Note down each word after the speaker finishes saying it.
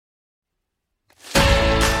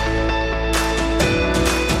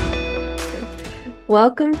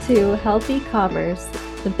Welcome to Healthy Commerce,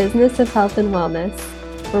 the business of health and wellness,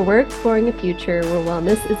 where we're exploring a future where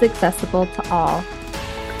wellness is accessible to all.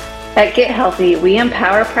 At Get Healthy, we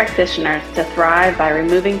empower practitioners to thrive by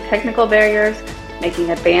removing technical barriers,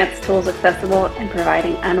 making advanced tools accessible, and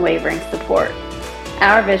providing unwavering support.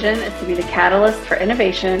 Our vision is to be the catalyst for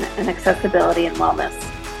innovation and accessibility in wellness.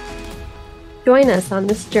 Join us on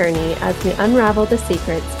this journey as we unravel the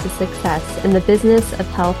secrets to success in the business of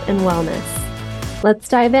health and wellness. Let's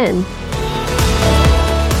dive in.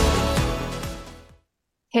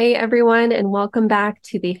 Hey everyone, and welcome back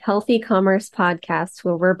to the Healthy Commerce podcast,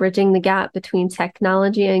 where we're bridging the gap between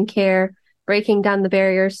technology and care, breaking down the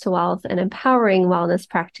barriers to wealth, and empowering wellness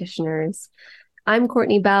practitioners. I'm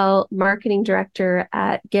Courtney Bell, Marketing Director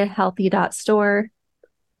at gethealthy.store.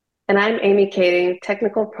 And I'm Amy Kading,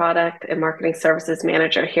 Technical Product and Marketing Services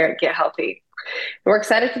Manager here at Get Healthy. We're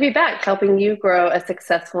excited to be back helping you grow a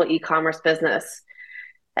successful e-commerce business.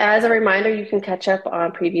 As a reminder, you can catch up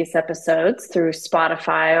on previous episodes through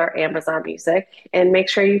Spotify or Amazon Music, and make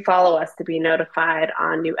sure you follow us to be notified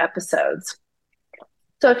on new episodes.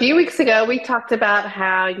 So a few weeks ago, we talked about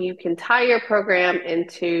how you can tie your program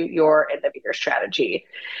into your end of year strategy.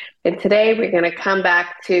 And today we're going to come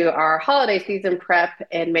back to our holiday season prep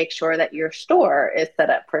and make sure that your store is set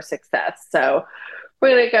up for success. So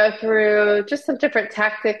we're going to go through just some different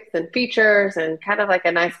tactics and features and kind of like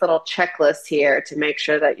a nice little checklist here to make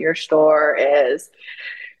sure that your store is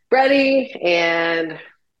ready and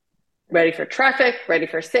ready for traffic, ready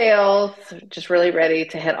for sales, just really ready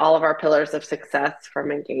to hit all of our pillars of success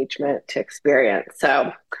from engagement to experience.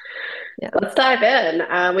 So let's dive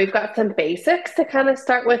in. We've got some basics to kind of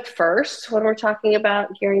start with first when we're talking about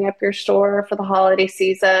gearing up your store for the holiday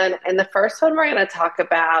season. And the first one we're going to talk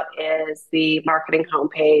about is the marketing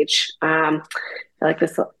homepage. I like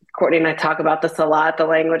this. Courtney and I talk about this a lot. The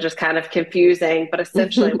language is kind of confusing, but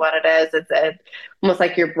essentially what it is, it's almost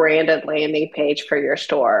like your branded landing page for your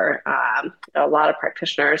store. A lot of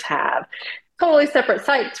practitioners have totally separate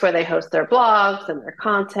sites where they host their blogs and their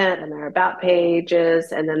content and their about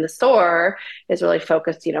pages. And then the store is really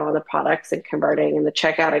focused, on the products and converting and the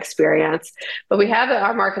checkout experience. But we have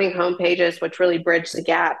our marketing homepages, which really bridge the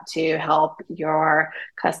gap to help your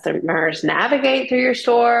customers navigate through your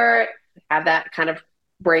store, have that kind of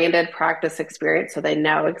branded practice experience so they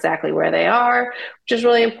know exactly where they are, which is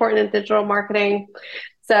really important in digital marketing.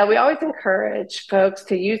 So we always encourage folks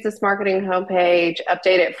to use this marketing homepage,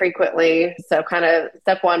 update it frequently. So kind of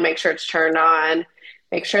step one, make sure it's turned on,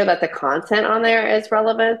 make sure that the content on there is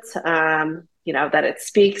relevant, that it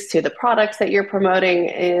speaks to the products that you're promoting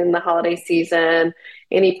in the holiday season,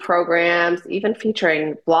 any programs, even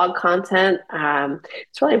featuring blog content.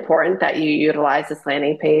 It's really important that you utilize this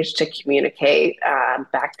landing page to communicate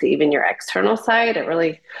back to even your external site. It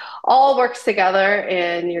really all works together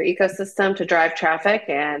in your ecosystem to drive traffic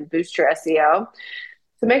and boost your SEO.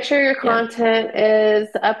 So make sure your content is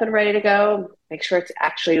up and ready to go. Make sure it's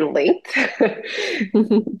actually linked.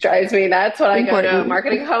 Drives me nuts when I go to a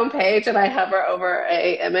marketing homepage and I hover over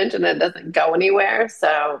a image and it doesn't go anywhere.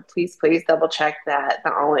 So please double check that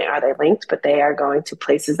not only are they linked, but they are going to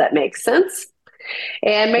places that make sense.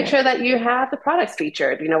 And make sure that you have the products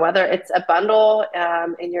featured, whether it's a bundle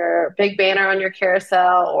in your big banner on your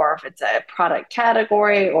carousel, or if it's a product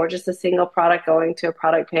category or just a single product going to a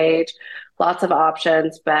product page. Lots of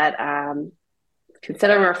options, but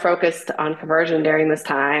considering we're focused on conversion during this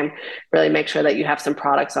time, really make sure that you have some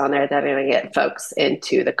products on there that are going to get folks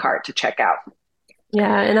into the cart to check out.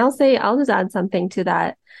 Yeah, and I'll just add something to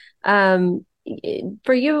that.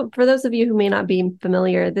 For those of you who may not be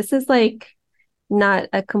familiar, this is like not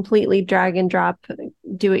a completely drag and drop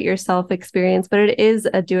do-it-yourself experience, but it is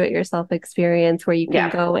a do-it-yourself experience where you can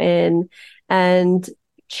go in and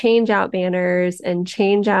change out banners and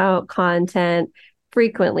change out content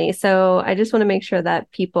frequently. So I just want to make sure that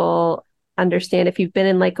people understand, if you've been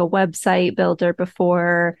in like a website builder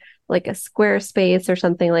before, like a Squarespace or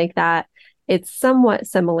something like that, it's somewhat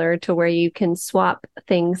similar to where you can swap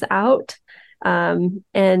things out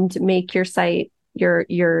and make your site,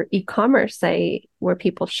 your e-commerce site where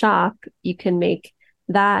people shop, you can make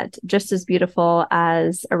that just as beautiful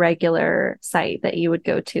as a regular site that you would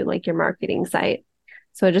go to, like your marketing site.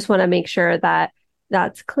 So I just want to make sure that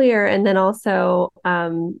that's clear. And then also,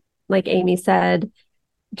 like Amy said,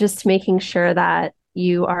 just making sure that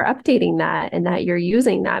you are updating that and that you're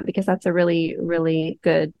using that, because that's a really, really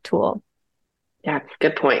good tool. Yeah,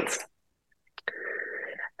 good points.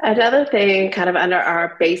 Another thing, kind of under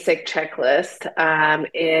our basic checklist,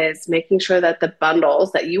 is making sure that the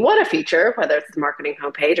bundles that you want to feature, whether it's the marketing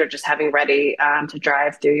homepage or just having ready to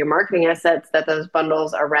drive through your marketing assets, that those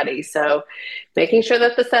bundles are ready. So, making sure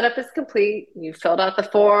that the setup is complete, you filled out the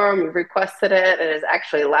form, you requested it, it is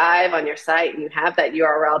actually live on your site, and you have that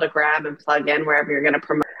URL to grab and plug in wherever you're going to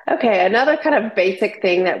promote. Okay, another kind of basic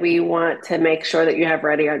thing that we want to make sure that you have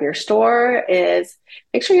ready on your store is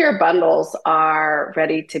make sure your bundles are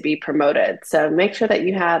ready to be promoted. So make sure that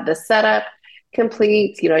you have the setup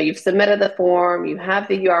complete. You know, you've submitted the form, you have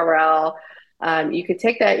the URL. You can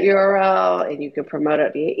take that URL and you can promote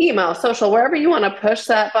it via email, social, wherever you want to push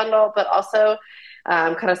that bundle, but also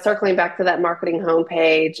kind of circling back to that marketing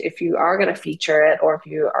homepage, if you are going to feature it or if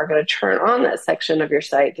you are going to turn on that section of your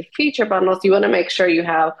site to feature bundles, you want to make sure you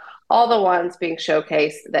have all the ones being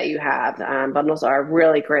showcased that you have. Bundles are a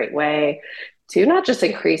really great way to not just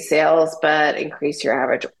increase sales, but increase your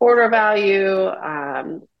average order value,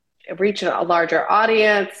 reach a larger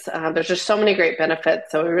audience. There's just so many great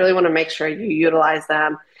benefits. So we really want to make sure you utilize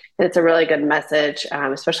them. And it's a really good message,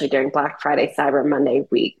 especially during Black Friday, Cyber Monday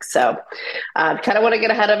week. So kind of want to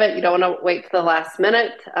get ahead of it. You don't want to wait to the last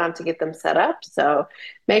minute to get them set up. So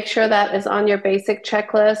make sure that is on your basic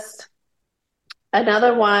checklist.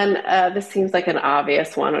 Another one, this seems like an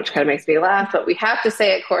obvious one, which kind of makes me laugh, but we have to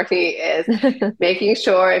say it, Courtney, is making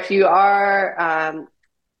sure if you are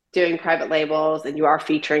doing private labels and you are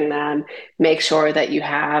featuring them, make sure that you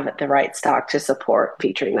have the right stock to support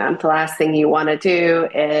featuring them. The last thing you want to do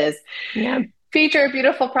is feature a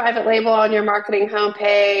beautiful private label on your marketing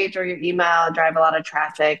homepage or your email, drive a lot of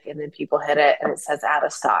traffic, and then people hit it and it says out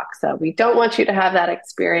of stock. So we don't want you to have that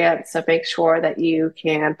experience. So make sure that you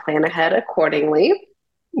can plan ahead accordingly.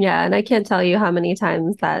 Yeah, and I can't tell you how many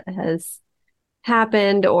times that has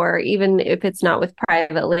happened, or even if it's not with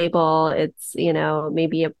private label, it's, you know,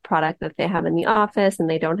 maybe a product that they have in the office and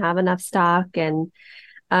they don't have enough stock. And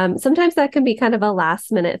sometimes that can be kind of a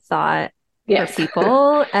last minute thought for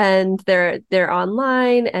people, and they're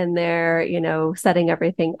online and they're, you know, setting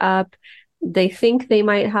everything up. They think they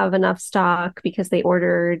might have enough stock because they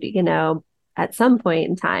ordered, you know, at some point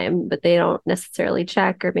in time, but they don't necessarily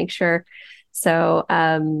check or make sure. So,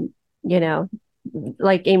 you know,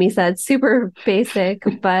 like Amy said, super basic,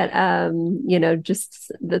 but you know,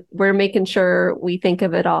 just we're making sure we think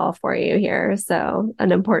of it all for you here. So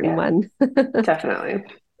an important one. Definitely.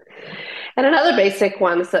 And another basic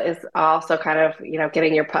one is also kind of, you know,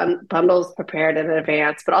 getting your bundles prepared in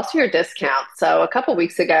advance, but also your discounts. So a couple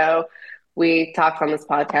weeks ago, we talked on this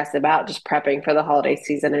podcast about just prepping for the holiday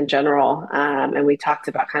season in general. And we talked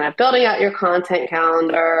about kind of building out your content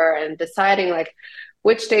calendar and deciding like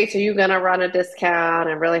which dates are you going to run a discount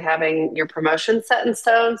and really having your promotion set in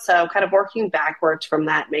stone. So kind of working backwards from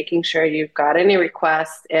that, making sure you've got any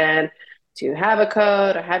requests in to have a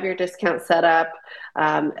code or have your discount set up.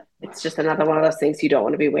 It's just another one of those things you don't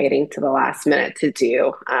want to be waiting to the last minute to do.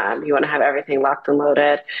 You want to have everything locked and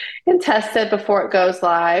loaded and tested before it goes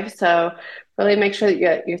live. So really make sure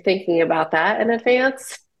that you're thinking about that in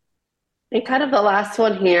advance. And kind of the last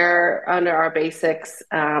one here under our basics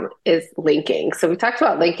is linking. So we talked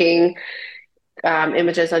about linking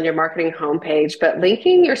images on your marketing homepage, but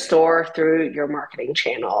linking your store through your marketing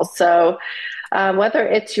channels. So whether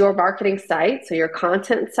it's your marketing site, so your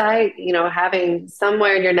content site, you know, having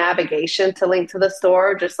somewhere in your navigation to link to the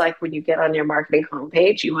store, just like when you get on your marketing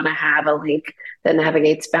homepage, you want to have a link that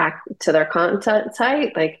navigates back to their content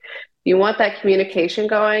site. Like you want that communication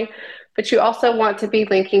going, but you also want to be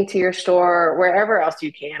linking to your store wherever else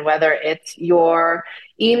you can, whether it's your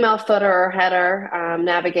email footer or header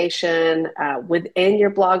navigation within your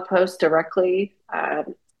blog post directly,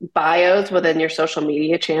 bios within your social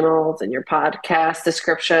media channels and your podcast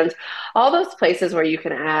descriptions, all those places where you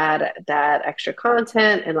can add that extra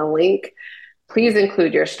content and a link. Please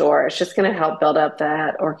include your store. It's just going to help build up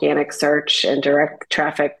that organic search and direct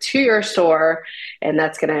traffic to your store. And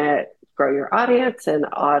that's going to grow your audience and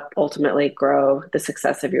ultimately grow the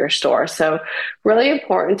success of your store. So really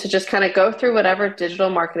important to just kind of go through whatever digital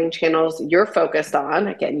marketing channels you're focused on.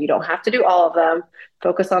 Again, you don't have to do all of them.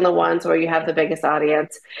 Focus on the ones where you have the biggest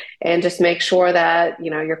audience and just make sure that,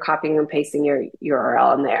 you know, you're copying and pasting your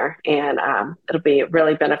URL in there. And it'll be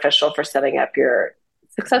really beneficial for setting up your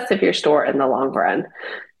success of your store in the long run.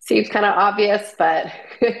 Seems kind of obvious, but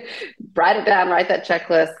write it down, write that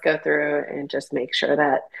checklist, go through and just make sure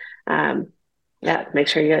that make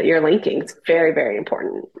sure you're linking. It's very, very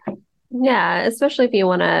important. Yeah, especially if you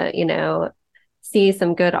want to, you know, see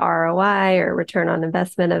some good ROI or return on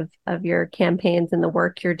investment of your campaigns and the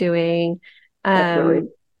work you're doing. Definitely.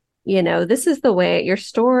 this is the way your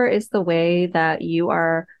store is the way that you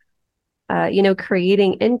are,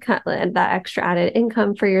 creating income and that extra added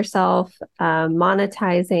income for yourself,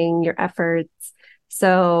 monetizing your efforts.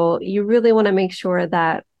 So you really want to make sure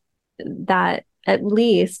that at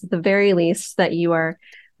least, the very least, that you are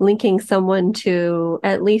linking someone to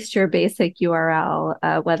at least your basic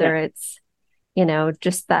URL, whether Yeah. it's,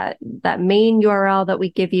 just that main URL that we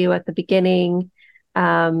give you at the beginning.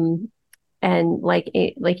 And like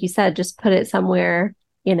you said, just put it somewhere,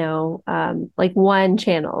 like one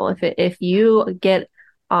channel. If you get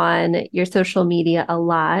on your social media a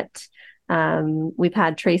lot, we've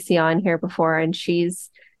had Tracy on here before, and she's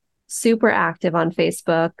super active on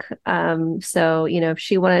Facebook. So, if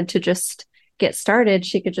she wanted to just get started,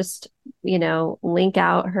 she could just, link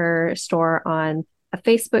out her store on a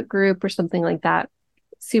Facebook group or something like that.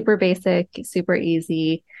 Super basic, super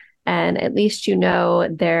easy. And at least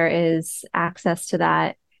there is access to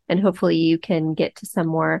that. And hopefully you can get to some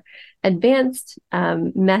more advanced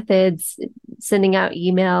methods, sending out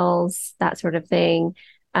emails, that sort of thing.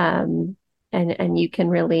 And you can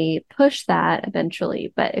really push that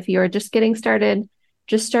eventually. But if you're just getting started,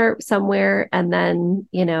 just start somewhere, and then,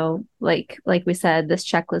 like we said, this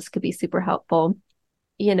checklist could be super helpful.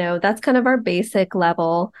 That's kind of our basic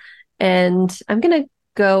level. And I'm going to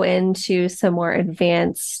go into some more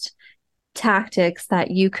advanced tactics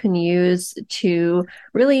that you can use to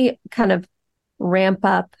really kind of ramp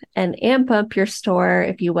up and amp up your store,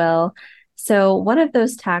 if you will. So, one of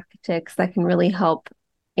those tactics that can really help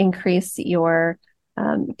increase your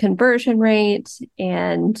conversion rate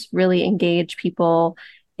and really engage people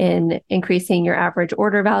in increasing your average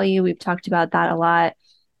order value, we've talked about that a lot,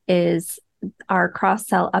 is our cross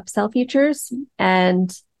sell upsell features.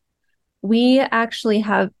 And we actually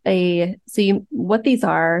have what these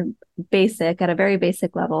are basic at a very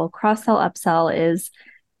basic level. Cross sell upsell is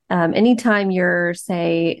anytime you're,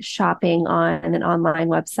 say, shopping on an online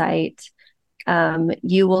website,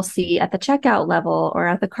 you will see at the checkout level or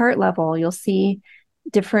at the cart level, you'll see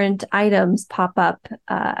different items pop up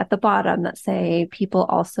at the bottom that say people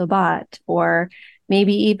also bought, or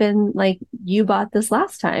maybe even like, you bought this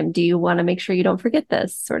last time. Do you want to make sure you don't forget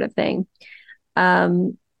this, sort of thing?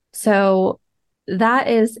 So that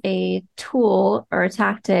is a tool or a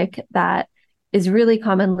tactic that is really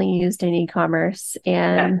commonly used in e-commerce.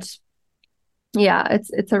 And yeah,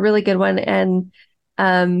 it's a really good one. And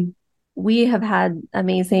we have had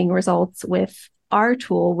amazing results with our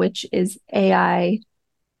tool, which is AI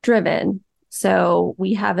driven. So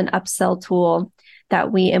we have an upsell tool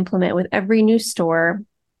that we implement with every new store,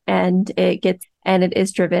 and it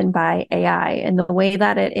is driven by AI. And the way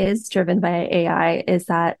that it is driven by AI is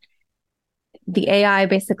that the AI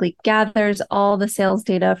basically gathers all the sales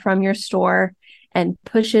data from your store and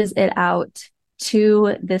pushes it out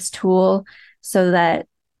to this tool, so that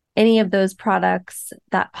any of those products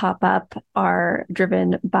that pop up are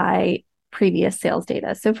driven by previous sales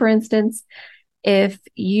data. So for instance, if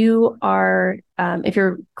your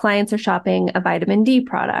clients are shopping a vitamin D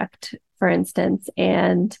product, for instance,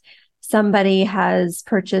 and somebody has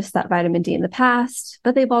purchased that vitamin D in the past,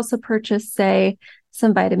 but they've also purchased, say,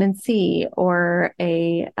 some vitamin C or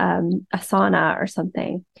a sauna or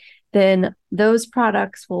something, then those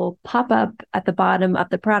products will pop up at the bottom of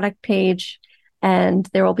the product page, and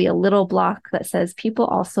there will be a little block that says people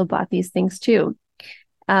also bought these things too.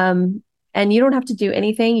 And you don't have to do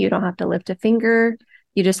anything. You don't have to lift a finger.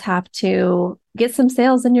 You just have to get some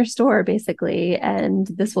sales in your store, basically, and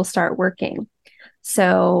this will start working.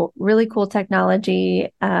 So really cool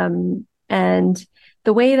technology. And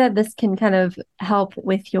the way that this can kind of help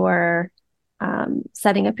with your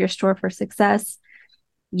setting up your store for success,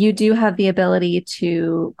 you do have the ability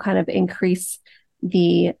to kind of increase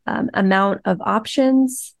the amount of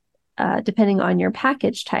options depending on your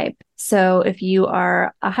package type. So if you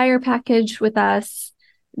are a higher package with us,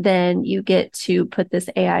 then you get to put this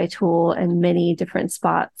AI tool in many different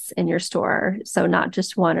spots in your store. So not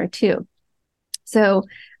just one or two. So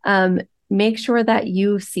make sure that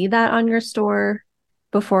you see that on your store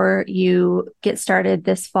before you get started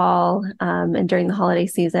this fall and during the holiday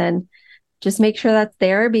season. Just make sure that's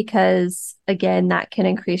there, because again, that can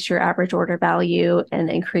increase your average order value and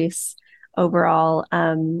increase overall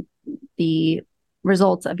the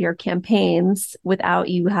results of your campaigns without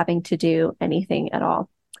you having to do anything at all.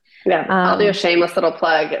 Yeah, I'll do a shameless little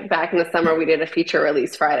plug. Back in the summer, we did a feature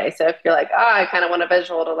release Friday. So if you're like, oh, I kind of want a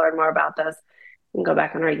visual to learn more about this, you can go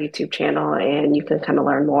back on our YouTube channel and you can kind of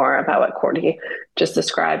learn more about what Courtney just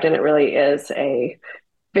described. And it really is a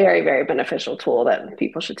very, very beneficial tool that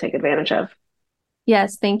people should take advantage of.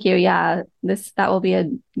 Yes, thank you. Yeah, that will be a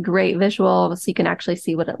great visual so you can actually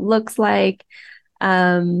see what it looks like.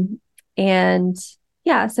 Um, and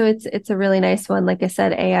yeah, so it's a really nice one, like I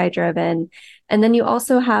said, AI driven. And then you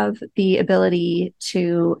also have the ability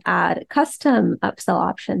to add custom upsell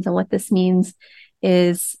options. And what this means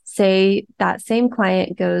is, say that same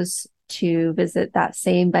client goes to visit that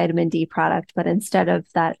same vitamin D product, but instead of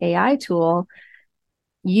that AI tool,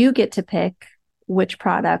 you get to pick which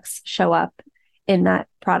products show up in that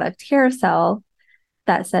product carousel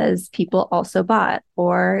that says people also bought,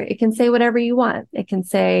 or it can say whatever you want. It can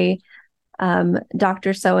say,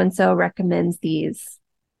 Dr. So and so recommends these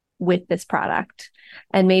with this product.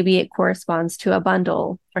 And maybe it corresponds to a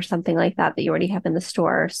bundle or something like that that you already have in the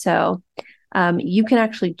store. So you can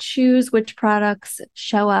actually choose which products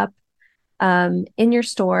show up in your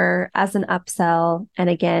store as an upsell, and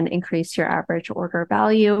again, increase your average order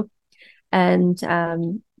value. And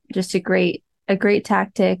just a great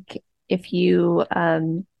tactic if you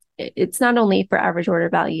it's not only for average order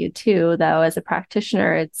value too, though, as a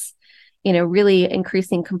practitioner, it's, really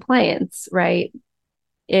increasing compliance, right?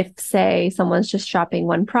 If, say, someone's just shopping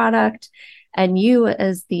one product and you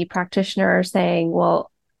as the practitioner are saying,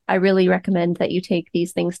 well, I really recommend that you take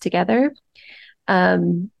these things together,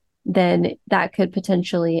 um, then that could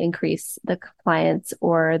potentially increase the compliance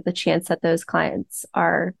or the chance that those clients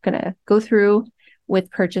are going to go through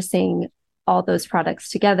with purchasing all those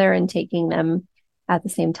products together and taking them at the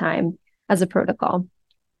same time as a protocol.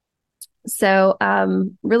 So,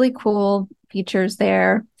 really cool features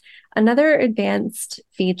there. Another advanced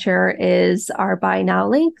feature is our buy now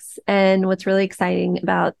links. And what's really exciting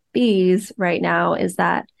about these right now is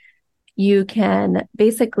that you can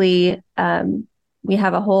basically, we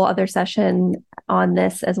have a whole other session on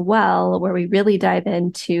this as well, where we really dive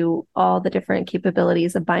into all the different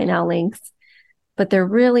capabilities of buy now links. But they're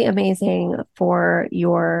really amazing for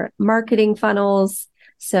your marketing funnels.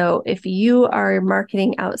 So if you are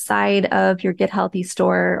marketing outside of your Get Healthy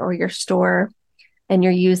store or your store, and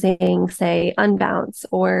you're using, say, Unbounce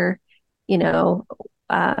or, Elementor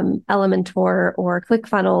or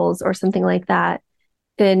ClickFunnels or something like that,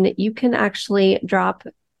 then you can actually drop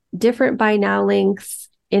different buy now links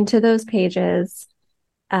into those pages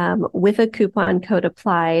with a coupon code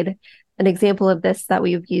applied. An example of this that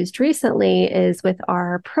we've used recently is with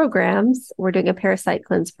our programs. We're doing a parasite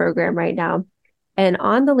cleanse program right now. And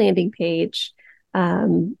on the landing page,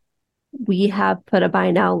 we have put a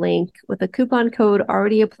buy now link with a coupon code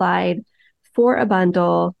already applied for a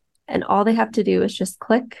bundle. And all they have to do is just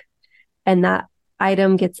click, and that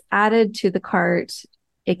item gets added to the cart.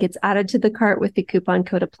 It gets added to the cart with the coupon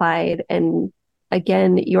code applied. And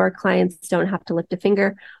again, your clients don't have to lift a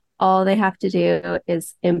finger. All they have to do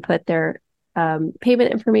is input their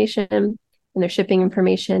payment information and their shipping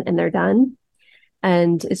information, and they're done.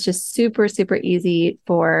 And it's just super, super easy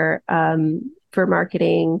for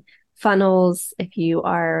marketing funnels. If you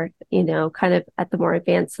are, kind of at the more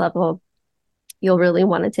advanced level, you'll really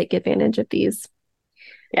want to take advantage of these.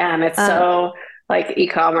 Yeah, and it's so like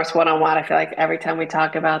e-commerce one-on-one. I feel like every time we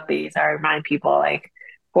talk about these, I remind people like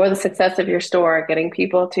for the success of your store, getting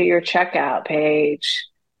people to your checkout page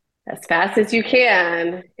as fast as you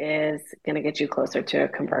can is going to get you closer to a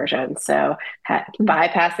conversion. So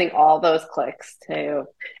bypassing all those clicks to,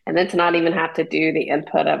 and then to not even have to do the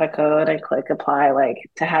input of a code and click apply, like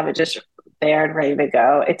to have it just there and ready to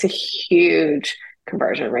go. It's a huge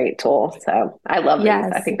conversion rate tool. So I love these.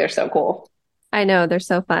 I think they're so cool. I know, they're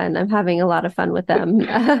so fun. I'm having a lot of fun with them.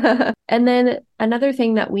 And then another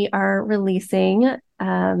thing that we are releasing,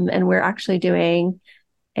 and we're actually doing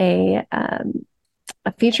a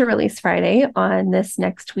feature release Friday on this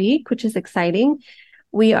next week, which is exciting.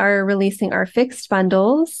 We are releasing our fixed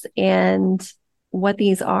bundles, and what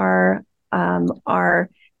these are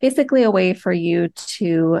basically a way for you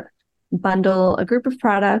to bundle a group of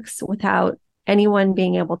products without anyone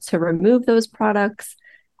being able to remove those products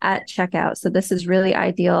at checkout. So this is really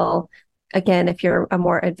ideal, again, if you're a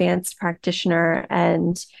more advanced practitioner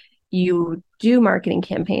and you do marketing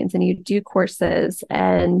campaigns and you do courses,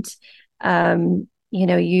 and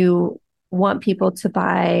you want people to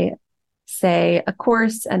buy, say, a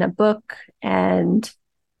course and a book and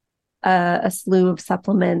a slew of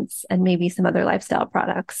supplements and maybe some other lifestyle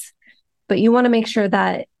products. But you want to make sure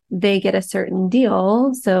that they get a certain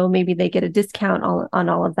deal. So maybe they get a discount on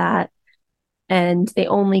all of that, and they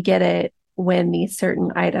only get it when these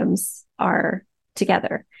certain items are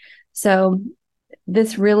together. So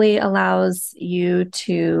this really allows you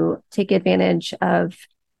to take advantage of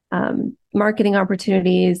marketing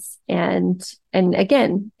opportunities and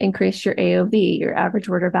again, increase your AOV, your average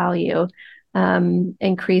order value,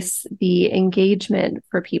 increase the engagement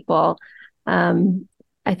for people.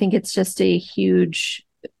 I think it's just a huge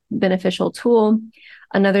beneficial tool.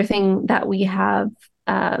 Another thing that we have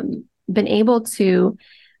been able to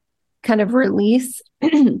kind of release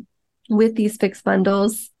with these fixed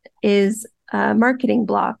bundles is marketing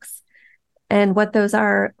blocks. And what those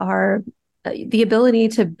are the ability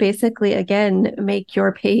to basically, again, make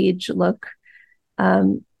your page look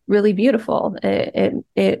really beautiful.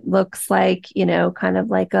 It looks like, kind of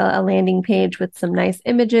like a landing page with some nice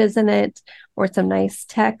images in it or some nice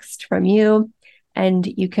text from you. And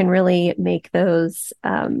you can really make those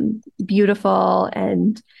beautiful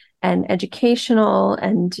and educational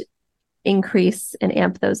and increase and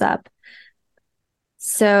amp those up.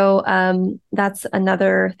 So that's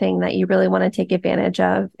another thing that you really want to take advantage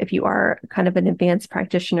of if you are kind of an advanced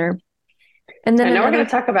practitioner. And then I know we're going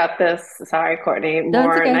to talk about this, sorry, Courtney,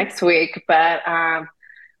 more next week, but of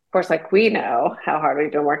course, like we know how hard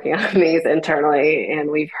we've been working on these internally,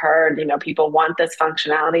 and we've heard, people want this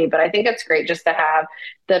functionality, but I think it's great just to have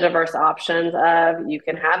the diverse options of you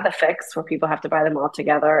can have the fix where people have to buy them all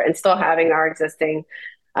together and still having our existing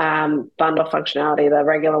bundle functionality, the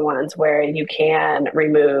regular ones where you can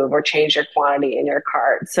remove or change your quantity in your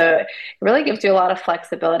cart. So it really gives you a lot of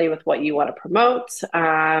flexibility with what you want to promote.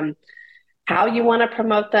 How you want to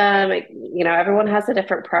promote them. Everyone has a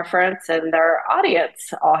different preference and their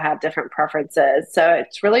audience all have different preferences. So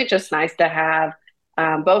it's really just nice to have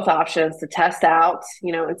both options to test out,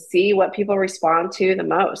 and see what people respond to the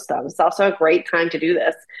most. It's also a great time to do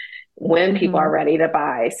this when people are ready to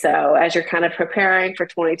buy. So as you're kind of preparing for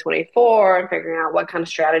 2024 and figuring out what kind of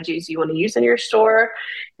strategies you want to use in your store,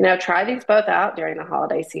 try these both out during the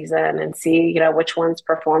holiday season and see, which ones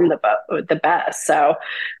perform the best. So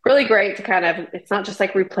really great to kind of, it's not just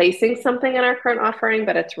like replacing something in our current offering,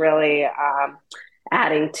 but it's really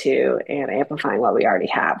adding to and amplifying what we already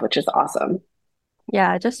have, which is awesome.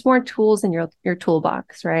 Yeah, just more tools in your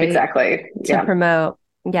toolbox, right? Exactly. To promote.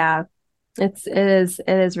 Yeah. It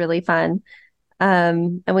is really fun.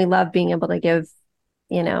 And we love being able to give,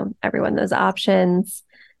 everyone those options.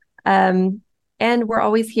 And we're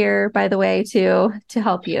always here, by the way, to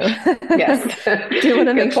help you. Yes. Do want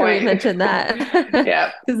to make sure we mention that.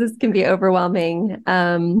 Yeah. Because this can be overwhelming.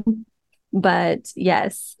 But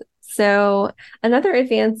yes. So another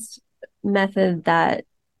advanced method that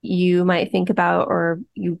you might think about, or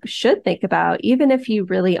you should think about, even if you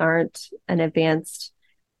really aren't an advanced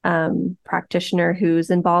practitioner who's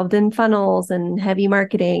involved in funnels and heavy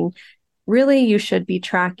marketing, really you should be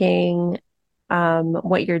tracking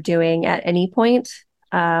what you're doing at any point.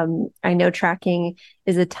 I know tracking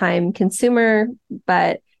is a time consumer,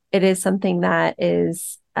 but it is something that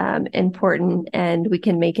is important and we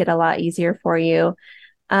can make it a lot easier for you.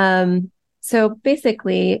 So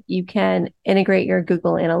basically, you can integrate your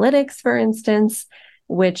Google Analytics, for instance,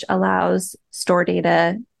 which allows store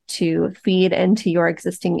data to feed into your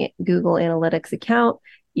existing Google Analytics account.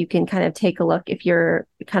 You can kind of take a look if you're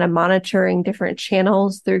kind of monitoring different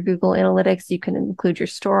channels through Google Analytics. You can include your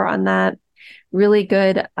store on that. Really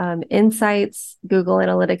good insights. Google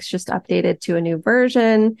Analytics just updated to a new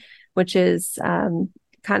version, which is kind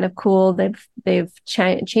of cool. They've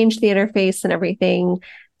changed the interface and everything.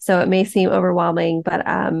 So it may seem overwhelming, but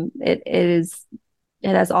it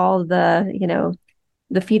has all the,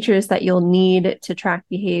 the features that you'll need to track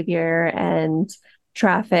behavior and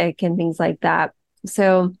traffic and things like that.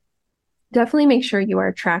 So definitely make sure you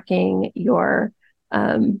are tracking your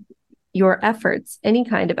efforts, any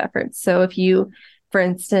kind of efforts. So if you, for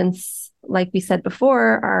instance, like we said before,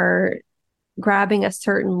 are grabbing a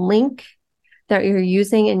certain link that you're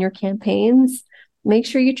using in your campaigns, make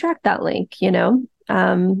sure you track that link,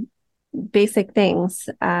 basic things.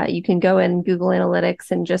 You can go in Google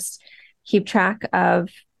Analytics and just keep track of,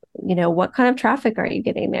 what kind of traffic are you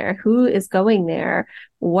getting there? Who is going there?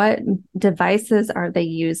 What devices are they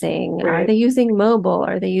using? Right. Are they using mobile?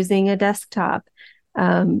 Are they using a desktop?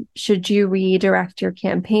 Should you redirect your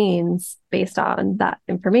campaigns based on that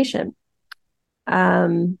information?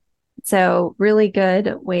 So really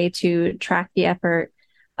good way to track the effort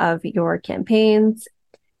of your campaigns.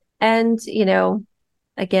 And,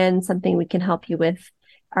 again, something we can help you with.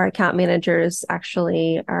 Our account managers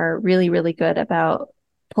actually are really, really good about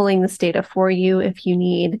pulling this data for you if you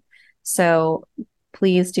need. So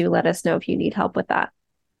please do let us know if you need help with that.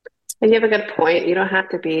 And you have a good point. You don't have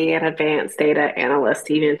to be an advanced data analyst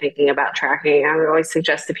even thinking about tracking. I would always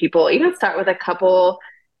suggest to people, even start with a couple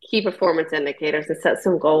key performance indicators and set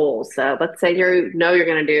some goals. So let's say you're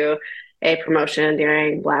going to do a promotion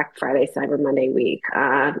during Black Friday, Cyber Monday week.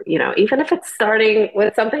 Even if it's starting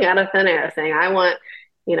with something out of thin air, saying, I want,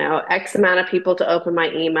 X amount of people to open my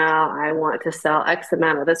email. I want to sell X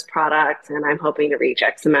amount of this product and I'm hoping to reach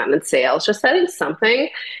X amount in sales. Just setting something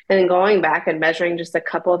and then going back and measuring just a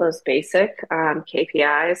couple of those basic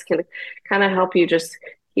KPIs can kind of help you just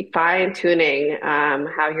keep fine tuning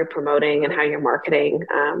how you're promoting and how you're marketing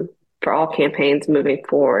for all campaigns moving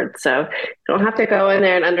forward. So you don't have to go in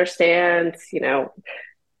there and understand,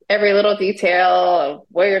 every little detail of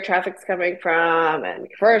where your traffic's coming from and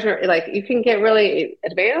conversion. Like you can get really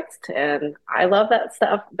advanced, and I love that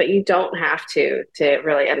stuff. But you don't have to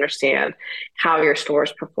really understand how your store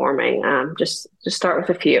is performing. Just start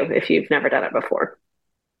with a few if you've never done it before.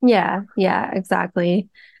 Yeah, yeah, exactly.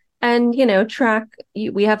 And,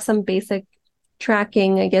 we have some basic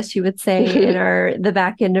tracking, I guess you would say, in the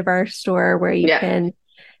back end of our store where you Yeah. can,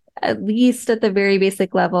 at least at the very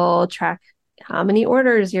basic level, track how many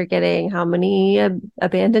orders you're getting, how many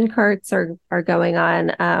abandoned carts are going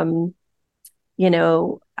on, you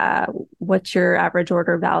know, uh, what's your average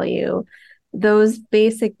order value. Those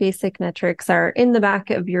basic metrics are in the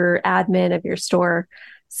back of your admin of your store.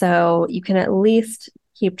 So you can at least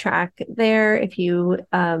keep track there if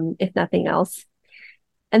nothing else.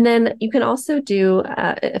 And then you can also do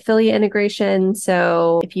affiliate integration.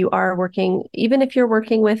 So if you are working, even if you're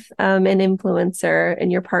working with an influencer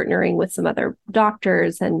and you're partnering with some other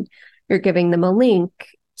doctors and you're giving them a link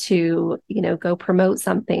to, go promote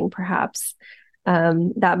something, perhaps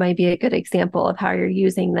that might be a good example of how you're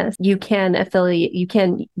using this. You can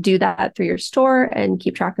do that through your store and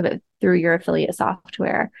keep track of it through your affiliate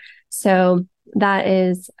software. So that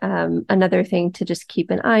is another thing to just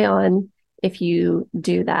keep an eye on if you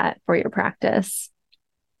do that for your practice.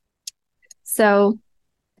 So,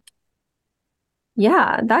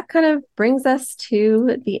 yeah, that kind of brings us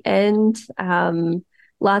to the end.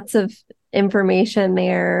 Lots of information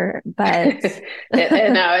there, but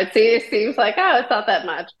No, it seems like, oh, it's not that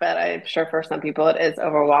much, but I'm sure for some people it is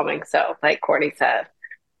overwhelming. So, like Courtney said,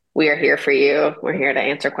 we are here for you. We're here to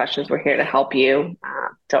answer questions. We're here to help you.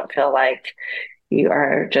 Don't feel like you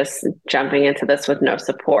are just jumping into this with no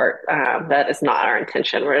support. That is not our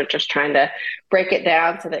intention. We're just trying to break it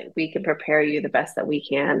down so that we can prepare you the best that we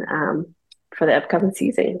can for the upcoming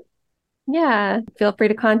season. yeah, feel free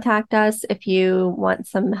to contact us if you want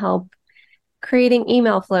some help creating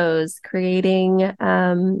email flows, creating,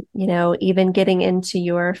 even getting into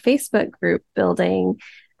your Facebook group building.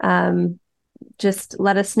 Just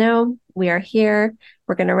let us know. We are here.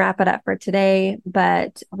 We're going to wrap it up for today,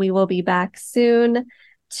 but we will be back soon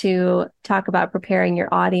to talk about preparing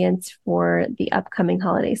your audience for the upcoming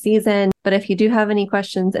holiday season. But if you do have any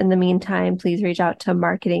questions in the meantime, please reach out to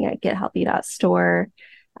marketing@gethealthy.store.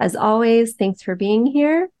 As always, thanks for being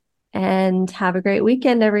here and have a great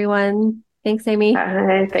weekend, everyone. Thanks, Amy.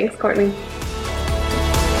 Thanks, Courtney.